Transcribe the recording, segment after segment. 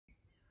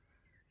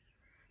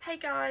Hey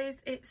guys,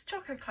 it's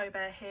Choco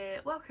Crobat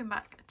here. Welcome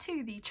back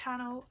to the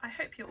channel. I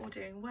hope you're all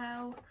doing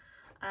well.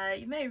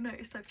 You may have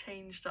noticed I've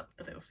changed up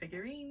the little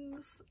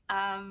figurines.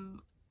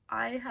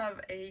 I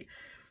have a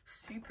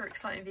super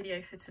exciting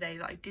video for today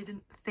that I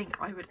didn't think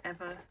I would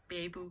ever be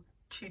able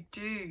to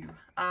do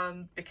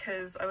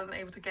because I wasn't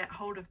able to get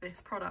hold of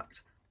this product,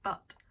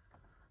 but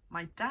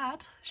my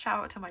dad,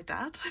 shout out to my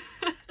dad,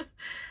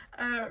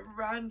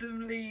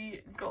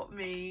 randomly got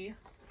me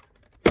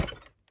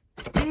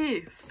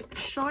this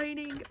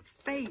Shining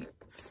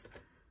Fates,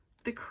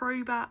 the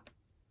Crobat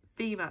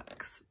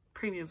VMAX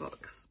premium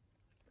box.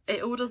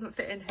 It all doesn't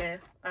fit in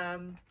here,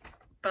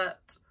 but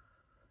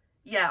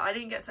yeah, I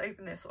didn't get to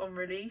open this on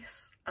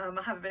release. I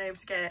haven't been able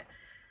to get it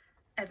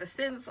ever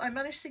since. I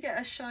managed to get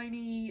a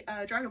shiny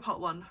Dragapult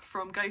one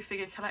from Go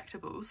Figure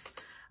Collectibles,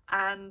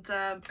 and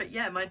but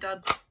yeah, my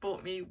dad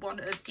bought me one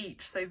of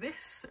each. So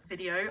this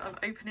video, I'm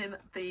opening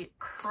the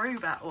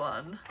Crobat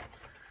one.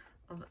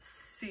 I'm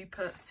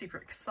super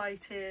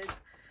excited.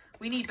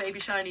 We need baby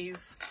shinies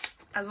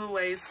as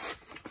always,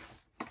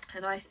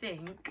 and I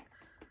think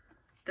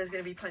there's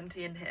going to be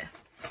plenty in here.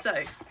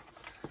 So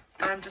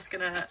I'm just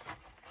gonna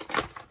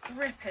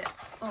rip it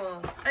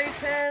on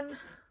open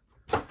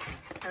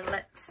and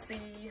let's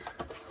see.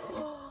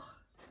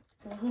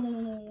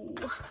 Ooh.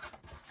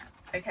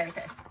 Okay.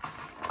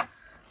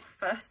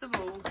 First of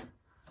all,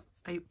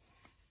 I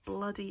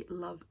bloody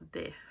love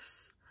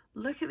this.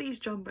 Look at these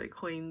jumbo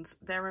coins,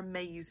 they're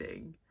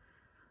amazing.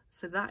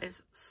 So that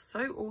is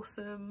so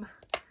awesome.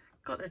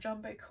 Got the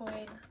jumbo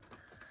coin.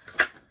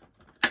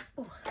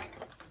 Ooh.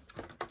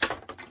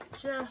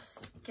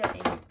 Just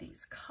getting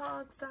these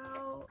cards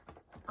out.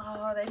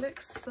 Oh, they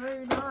look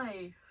so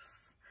nice.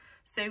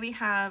 So we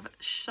have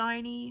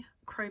shiny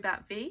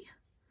Crobat V,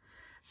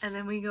 and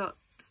then we got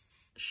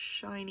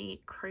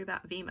shiny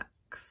Crobat VMAX.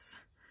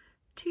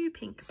 Two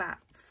pink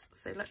bats.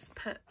 So let's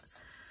put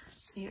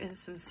you in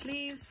some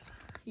sleeves.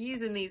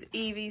 Using these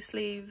Eevee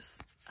sleeves.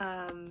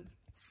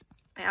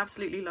 I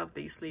absolutely love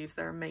these sleeves,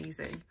 they're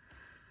amazing.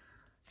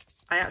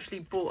 I actually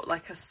bought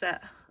like a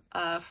set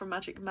from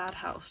Magic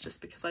Madhouse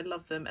just because I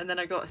love them, and then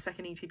I got a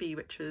second ETB,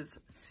 which was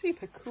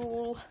super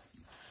cool.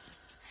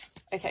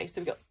 Okay,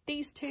 so we've got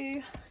these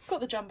two, got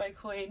the jumbo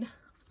coin,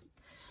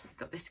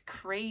 got this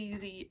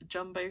crazy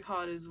jumbo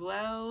card as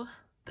well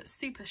that's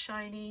super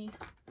shiny.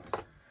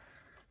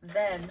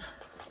 Then,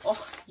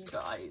 oh you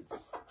guys,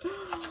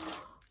 oh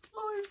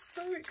I'm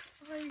so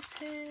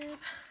excited.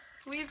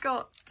 We've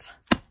got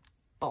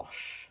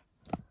Bosch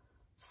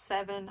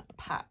 7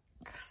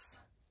 packs.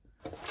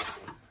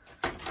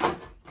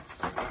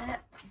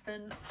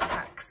 7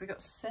 packs. We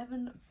got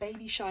 7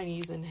 baby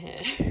shinies in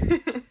here.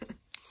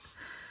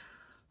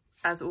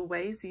 As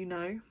always, you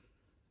know,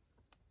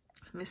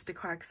 Mr.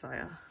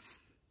 Quagsire.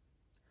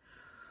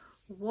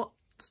 What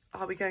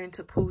are we going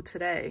to pull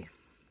today?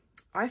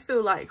 I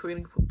feel like we're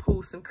going to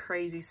pull some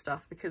crazy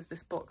stuff because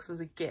this box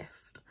was a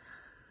gift.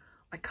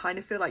 I kind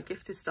of feel like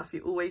gifted stuff,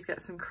 you always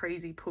get some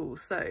crazy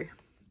pulls. So,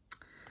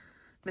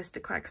 Mr.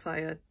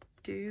 Quagsire,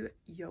 do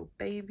your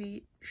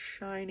baby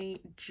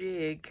shiny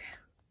jig.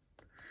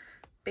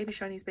 Baby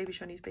shinies, baby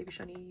shinies, baby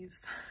shinies.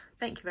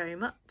 Thank you very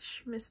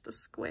much, Mr.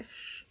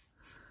 Squish.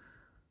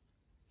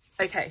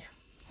 Okay,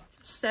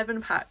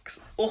 7 packs.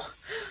 Oh,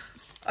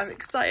 I'm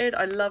excited.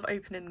 I love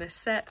opening this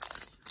set.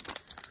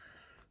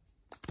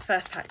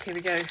 First pack, here we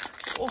go.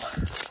 Oh,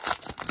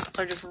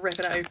 I'm just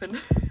ripping it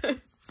open.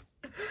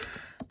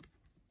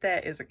 There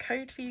is a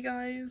code for you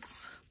guys.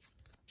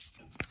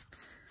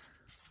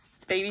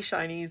 Baby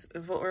shinies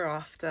is what we're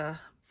after.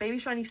 Baby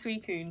shiny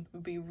Suicune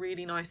would be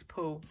really nice to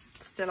pull.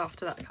 Still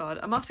after that card.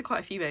 I'm after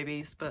quite a few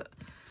babies, but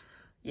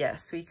yeah,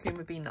 Suicune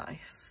would be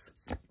nice.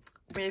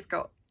 We've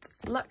got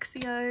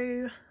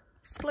Luxio,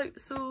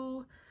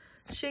 Floatzel,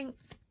 Shinx,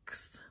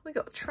 we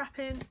got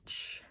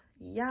Trapinch,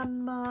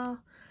 Yanma,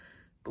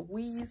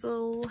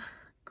 Weasel,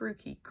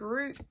 Grookey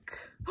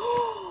Grook.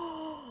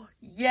 Oh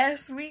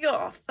yes, we got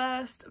our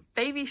first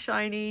baby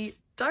shiny.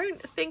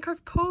 Don't think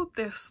I've pulled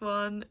this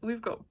one.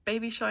 We've got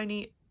baby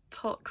shiny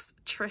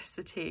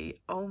Toxtricity.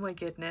 Oh my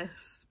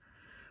goodness.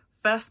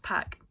 First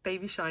pack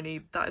baby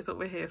shiny, that is what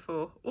we're here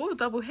for. Oh,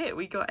 double hit,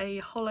 we got a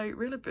holo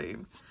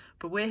Rillaboom,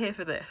 but we're here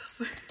for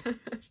this.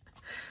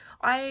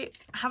 I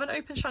haven't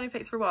opened Shiny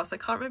Fates for a while, so I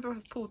can't remember if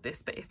I've pulled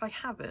this, but if I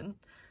haven't,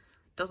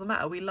 doesn't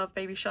matter, we love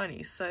baby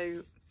shinies,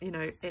 so you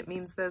know, it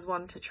means there's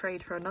one to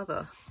trade for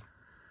another.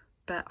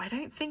 But I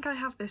don't think I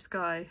have this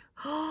guy.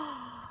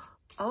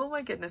 Oh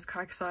my goodness,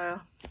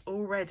 Quagsire,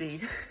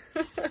 already.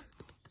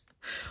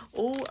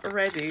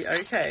 Already,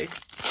 okay.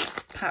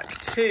 Pack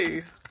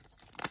 2.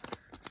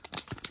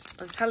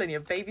 I'm telling you,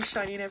 baby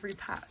shiny in every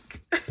pack.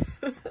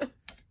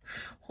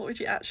 What would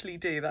you actually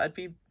do? That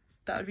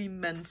would be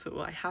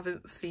mental. I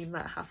haven't seen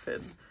that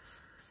happen.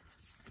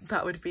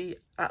 That would be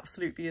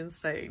absolutely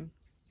insane.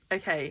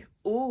 Okay,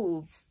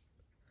 oh,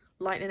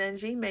 Lightning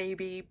Energy,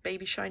 maybe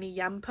baby shiny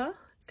Yamper.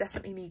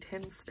 Definitely need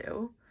him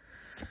still.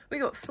 We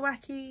got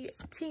Thwacky,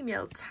 Team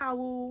Yell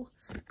Towel,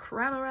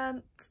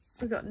 Cramorant,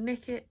 we got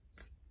Nickit,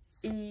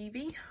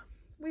 Eevee,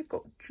 we've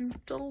got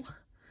Jootle,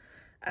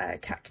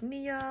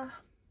 Cacnea,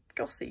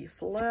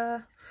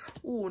 Gossifleur.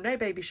 Oh, no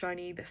baby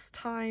shiny this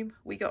time.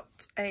 We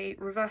got a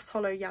reverse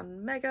holo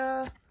Yan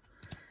Mega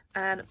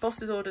and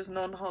Boss's Orders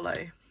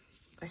non-holo.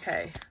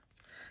 Okay,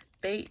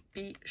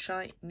 baby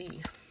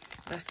shiny.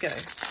 Let's go.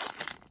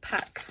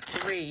 Pack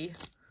 3.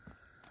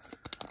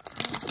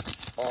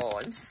 Oh,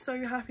 I'm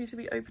so happy to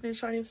be opening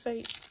Shining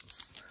Fates.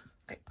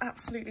 I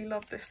absolutely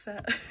love this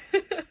set.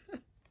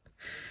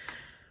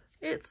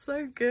 It's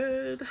so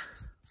good.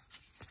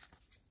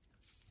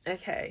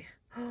 Okay,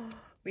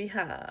 we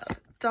have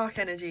Dark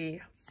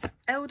Energy,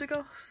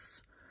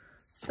 Eldegoss,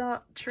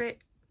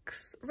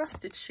 Dartrix,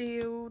 Rusted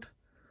Shield,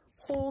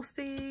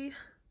 Horsey,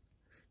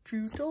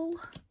 Doodle.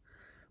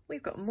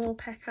 We've got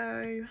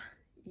Morpeko,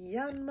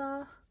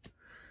 Yanma,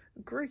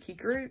 Grookey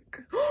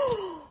Grook.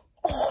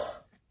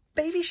 Oh,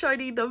 baby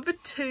shiny number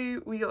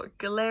 2. We got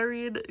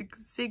Galarian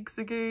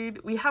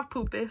Zigzagoon. We have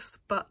pulled this,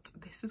 but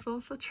this is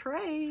one for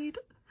trade.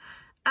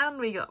 And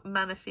we got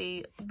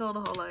Manaphy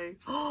non-holo.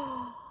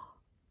 Oh,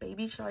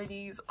 baby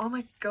shinies. Oh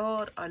my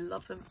god, I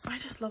love them. I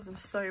just love them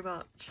so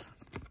much.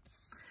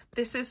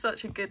 This is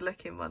such a good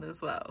looking one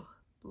as well.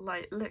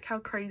 Like, look how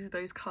crazy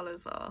those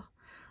colours are.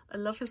 I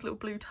love his little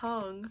blue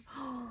tongue.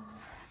 Oh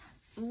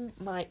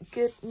my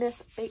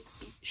goodness, baby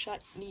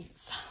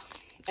shinies.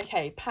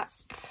 Okay, pack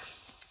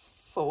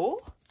 4.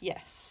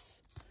 Yes.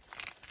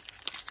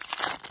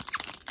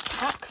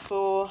 Pack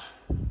 4.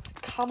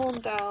 Come on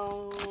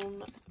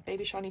down,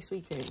 baby shiny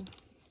Suicune.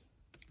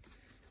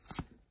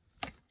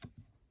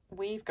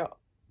 We've got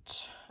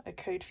a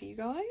code for you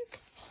guys.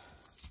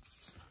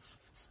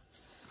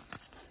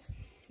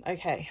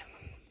 Okay,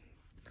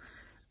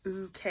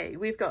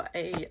 we've got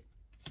a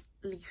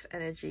Leaf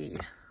Energy,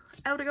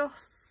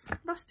 Eldegoss,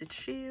 Rusted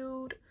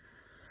Shield,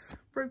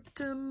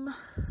 Rotom,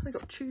 we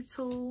got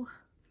Tootle,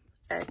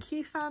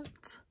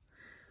 Qfant,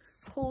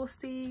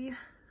 Horsey,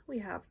 we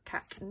have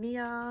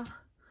Cacnea,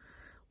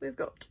 we've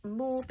got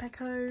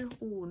Morpeko.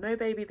 Oh, no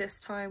baby this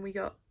time. We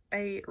got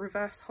a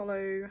reverse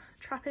holo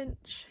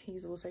Trapinch.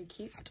 He's also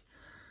cute.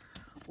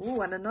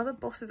 Oh, and another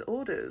Boss's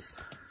Orders.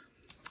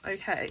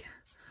 Okay,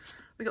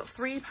 we got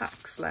 3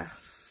 packs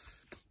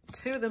left.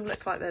 2 of them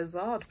look like they're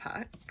Zard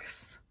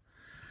packs.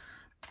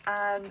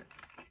 And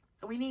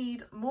we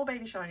need more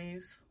baby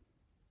shinies.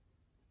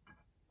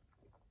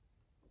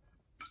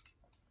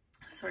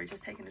 Sorry,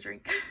 just taking a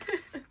drink.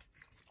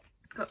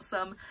 Got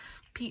some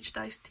peach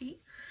iced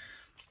tea.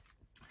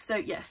 So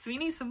yes, we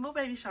need some more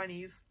baby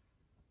shinies.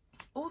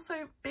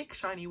 Also, big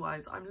shiny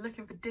wise, I'm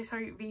looking for Ditto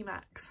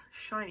VMAX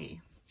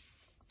shiny.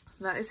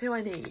 That is who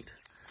I need.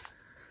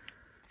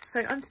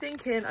 So I'm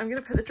thinking I'm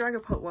going to put the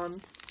Dragapult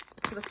one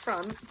to the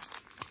front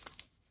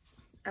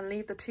and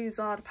leave the 2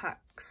 Zard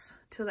packs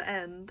till the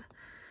end.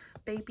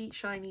 Baby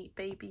shiny,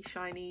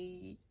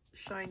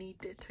 shiny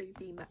Ditto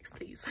VMAX,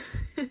 please.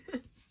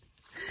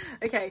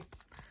 Okay,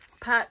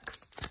 pack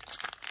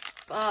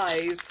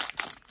 5.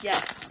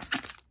 Yes.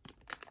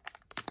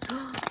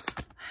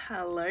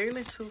 Hello,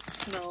 little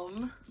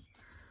Snom.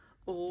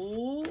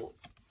 Oh,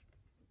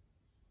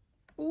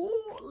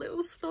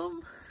 little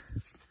Snom.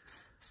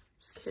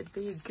 This could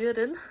be a good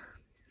one.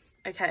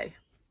 Okay,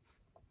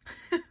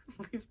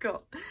 we've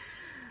got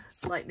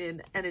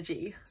Lightning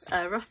Energy,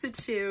 Rusted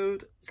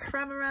Shield,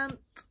 Cramorant,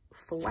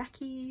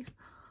 Thwacky,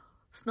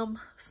 Snom.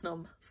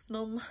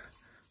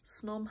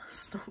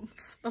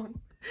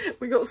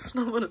 We got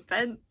Snom on a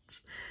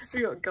bench.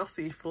 We got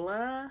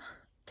Gossifleur,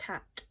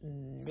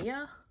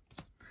 Cacnea.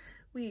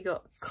 We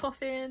got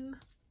Coffin.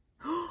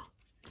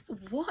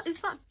 What is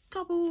that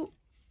double?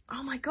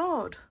 Oh my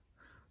god.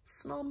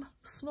 Snom.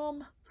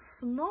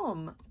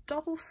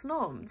 Double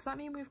Snom. Does that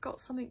mean we've got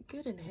something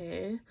good in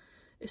here?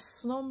 Is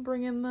Snom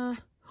bringing the...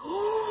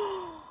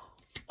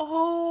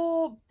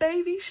 Oh,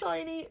 baby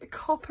shiny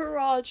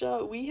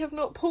Copperaja. We have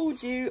not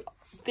pulled you.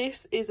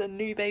 This is a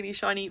new baby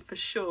shiny for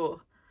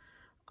sure.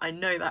 I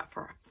know that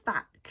for a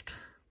fact.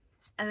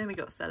 And then we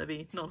got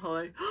Celebi,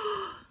 non-holo.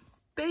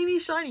 Baby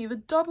shiny, the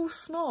double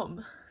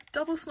Snom.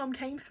 Double Snom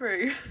came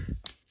through.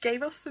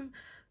 Gave us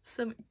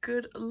some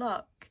good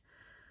luck.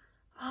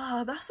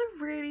 Ah, that's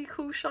a really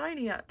cool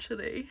shiny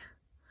actually.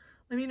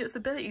 I mean, its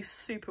ability is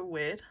super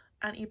weird.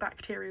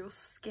 Antibacterial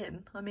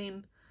skin. I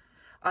mean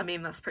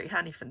that's pretty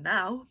handy for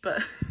now,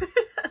 but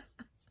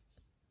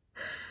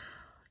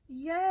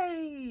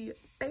yay,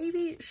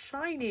 baby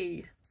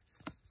shiny.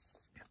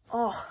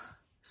 Oh,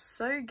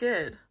 so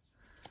good.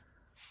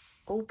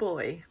 Oh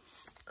boy.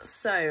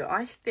 So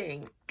I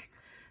think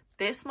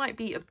this might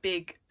be a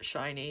big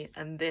shiny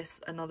and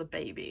this another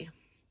baby.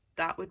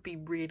 That would be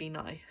really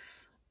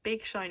nice.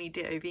 Big shiny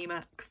Ditto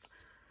VMAX,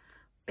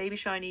 baby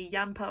shiny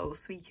Yampa or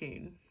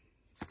Suicune.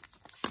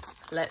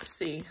 Let's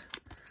see.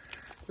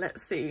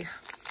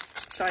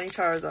 Shiny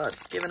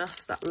Charizard giving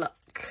us that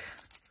luck.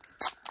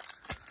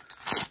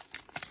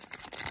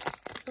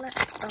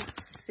 Let us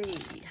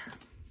see.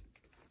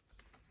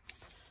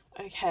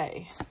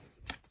 Okay.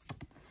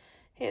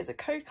 Here's a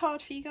code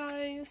card for you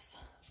guys.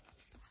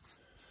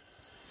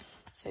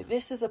 So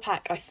this is the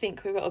pack I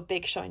think we've got a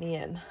big shiny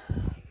in.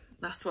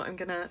 That's what I'm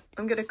gonna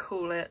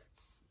call it.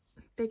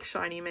 big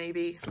shiny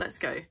maybe. Let's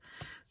go.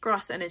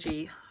 Grass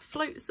Energy,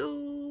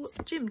 Floatzel,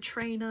 Gym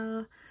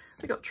Trainer.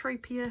 We got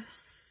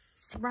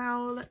Tropius,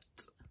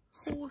 Rowlet,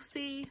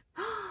 Horsey,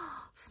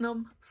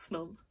 Snom.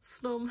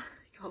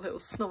 Got a little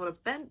Snom on a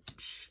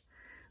bench.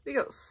 We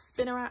got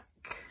Spinarak.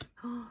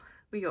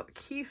 We got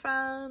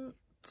Qfant.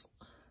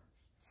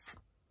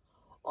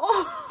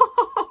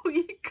 Oh,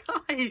 you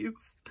guys.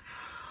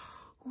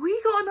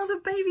 We got another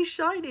baby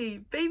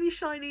shiny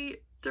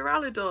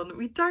Duraludon.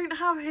 We don't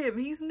have him.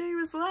 He's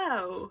new as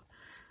well.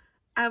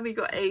 And we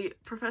got a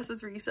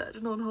Professor's Research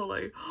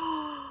non-holo.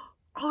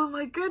 Oh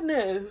my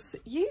goodness.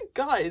 You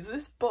guys,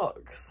 this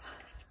box.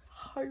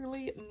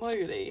 Holy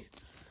moly.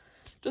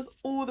 Just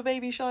all the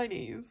baby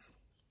shinies.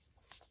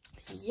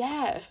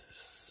 Yes.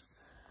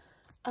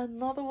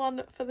 Another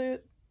one for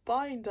the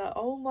binder.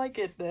 Oh my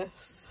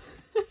goodness.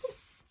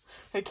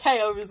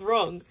 Okay, I was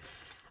wrong.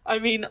 I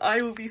mean, I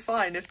will be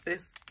fine if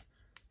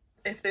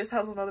this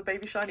has another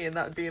baby shiny, and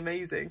that would be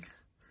amazing.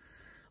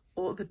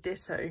 Or the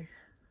Ditto.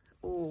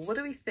 Oh, what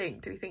do we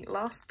think? Do we think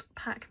last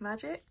pack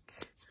magic?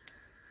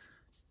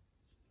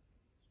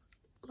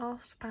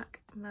 Last pack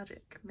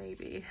magic,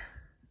 maybe.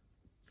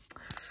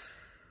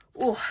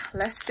 Oh,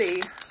 let's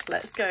see.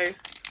 Let's go.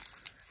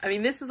 I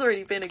mean, this has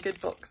already been a good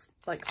box,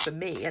 like, for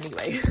me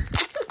anyway.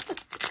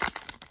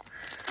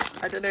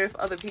 I don't know if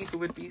other people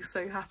would be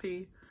so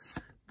happy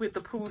with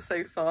the pool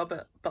so far,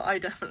 but I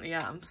definitely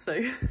am,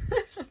 so.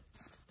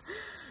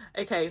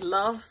 Okay,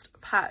 last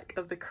pack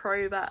of the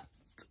Crobat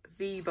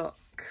V-Box.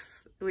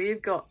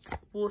 We've got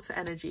Water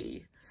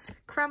Energy,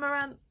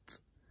 Cramorant,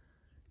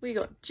 we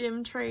got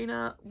Gym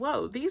Trainer.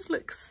 Whoa, these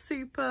look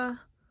super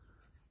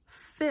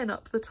thin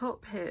up the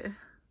top here.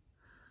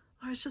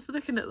 I was just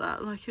looking at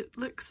that, like it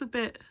looks a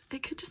bit,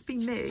 it could just be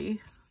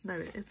me. No,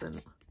 it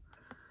isn't.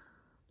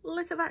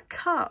 Look at that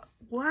cut,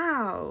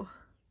 wow.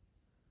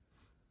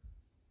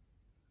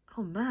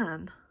 Oh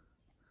man.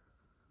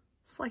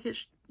 It's like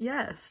it's,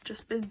 yeah, it's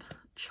just been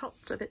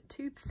chopped a bit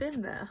too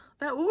thin there.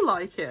 They're all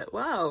like it,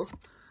 wow.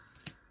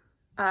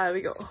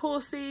 We got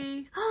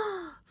Horsey,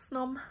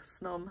 Snom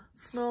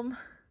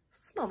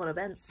on a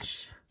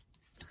bench.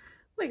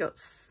 We got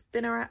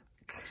Spinarak.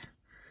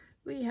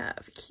 We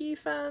have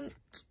Qfant.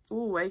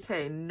 Oh,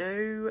 okay,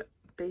 no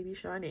baby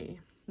shiny.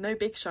 No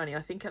big shiny.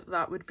 I think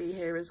that would be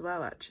here as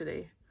well,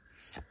 actually.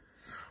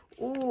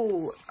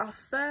 Oh, our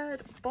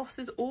third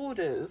boss's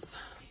orders.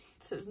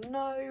 So there's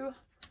no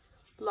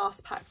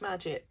last pack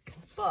magic,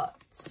 but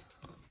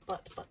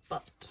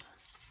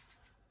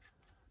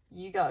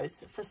you guys,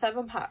 for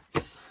 7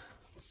 packs,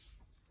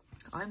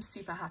 I'm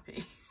super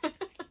happy.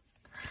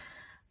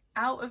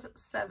 Out of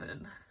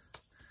 7,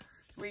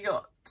 we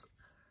got,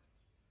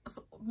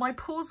 my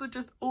pulls were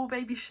just all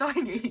baby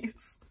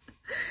shinies.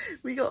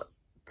 We got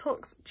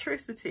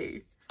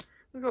Toxtricity,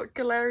 we got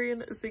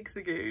Galarian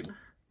Zigzagoon,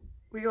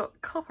 we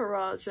got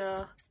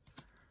Copperaja,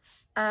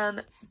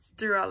 and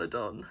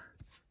Duraludon.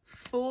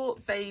 4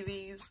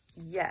 babies,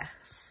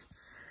 yes.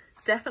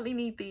 Definitely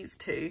need these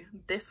 2.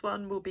 This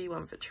one will be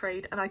one for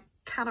trade, and I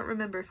cannot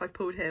remember if I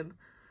pulled him.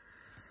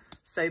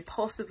 So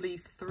possibly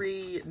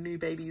 3 new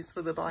babies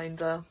for the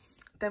binder.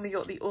 Then we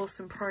got the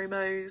awesome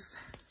promos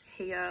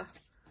here.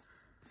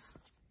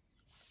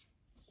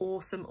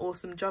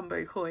 Awesome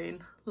jumbo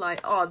coin.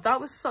 Like, oh,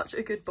 that was such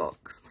a good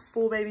box.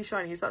 4 baby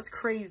shinies, that's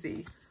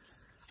crazy.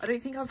 I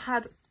don't think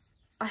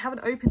I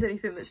haven't opened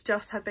anything that's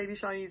just had baby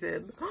shinies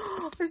in.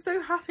 Oh, I'm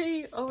so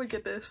happy. Oh my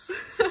goodness.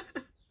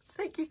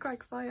 Thank you,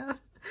 Quagsire.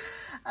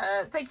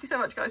 Thank you so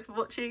much, guys, for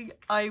watching.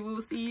 I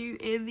will see you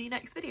in the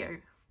next video.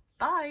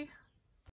 Bye.